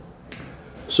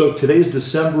So today's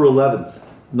December 11th.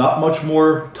 Not much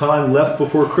more time left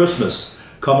before Christmas.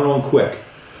 Coming on quick.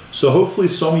 So hopefully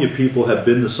some of you people have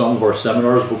been to some of our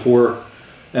seminars before.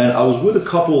 And I was with a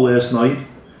couple last night,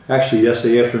 actually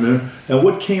yesterday afternoon, and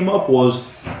what came up was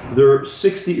they're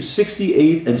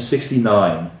 68 and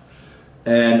 69.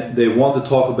 And they wanted to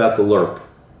talk about the LERP.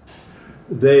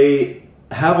 They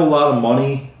have a lot of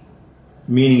money,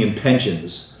 meaning in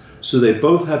pensions. So they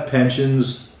both have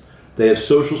pensions. They have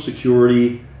Social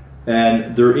Security,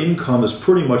 and their income is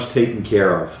pretty much taken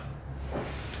care of.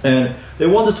 And they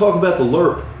wanted to talk about the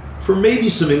LERP for maybe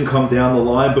some income down the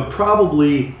line, but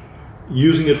probably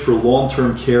using it for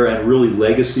long-term care and really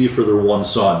legacy for their one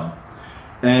son.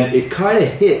 And it kind of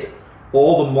hit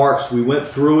all the marks. We went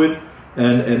through it,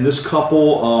 and this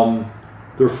couple,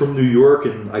 they're from New York,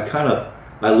 and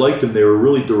I liked them. They were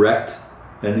really direct.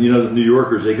 And you know, the New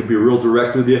Yorkers, they could be real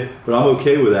direct with you, but I'm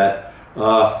okay with that.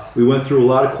 We went through a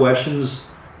lot of questions.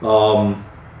 They were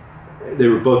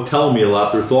both telling me a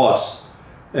lot, their thoughts.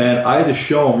 And I had to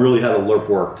show them really how the LERP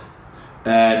worked.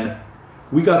 And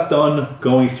we got done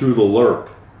going through the LERP.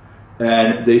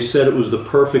 And they said it was the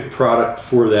perfect product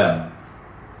for them.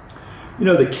 You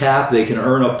know, the cap, they can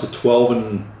earn up to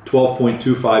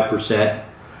 12.25%.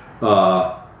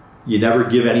 You never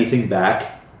give anything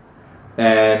back.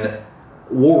 And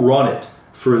we'll run it.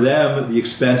 For them, the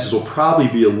expenses will probably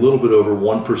be a little bit over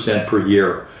 1% per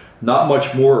year. Not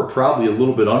much more, or probably a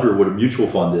little bit under what a mutual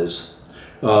fund is.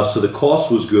 So the cost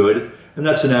was good, and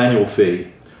that's an annual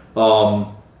fee.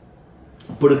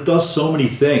 But it does so many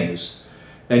things,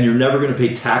 and you're never going to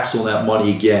pay tax on that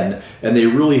money again. And they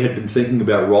really had been thinking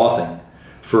about Rothing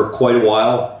for quite a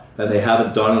while, and they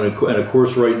haven't done it. And of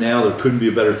course, right now, there couldn't be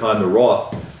a better time to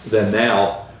Roth than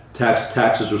now.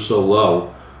 Taxes are so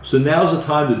low. So now's the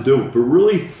time to do it. But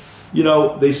really, you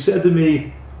know, they said to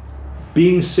me,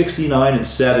 being 69 and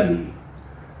 70,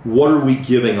 what are we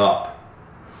giving up?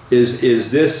 Is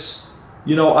this,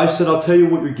 you know, I said, I'll tell you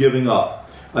what you're giving up.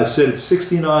 I said, at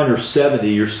 69 or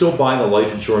 70, you're still buying a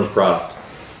life insurance product.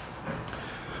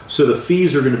 So the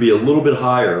fees are going to be a little bit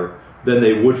higher than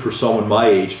they would for someone my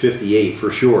age, 58,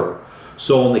 for sure.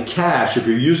 So on the cash, if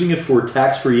you're using it for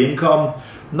tax-free income,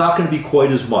 not going to be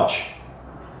quite as much.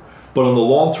 But on the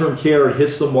long-term care, it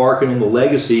hits the mark, and on the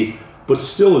legacy, but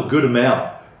still a good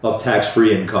amount of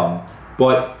tax-free income.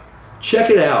 But check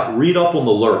it out. Read up on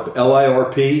the LERP,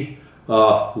 L-I-R-P.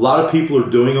 A lot of people are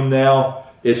doing them now.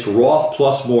 It's Roth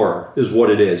plus more is what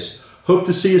it is. Hope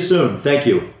to see you soon. Thank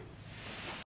you.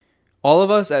 All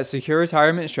of us at Secure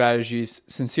Retirement Strategies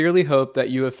sincerely hope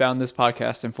that you have found this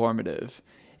podcast informative.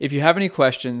 If you have any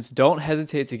questions, don't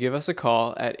hesitate to give us a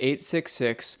call at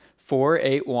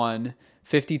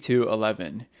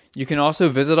 866-481-5211. You can also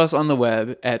visit us on the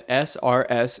web at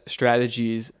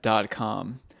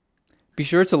srsstrategies.com. Be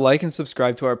sure to like and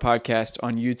subscribe to our podcast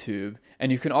on YouTube,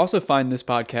 and you can also find this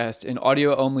podcast in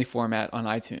audio-only format on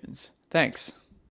iTunes. Thanks.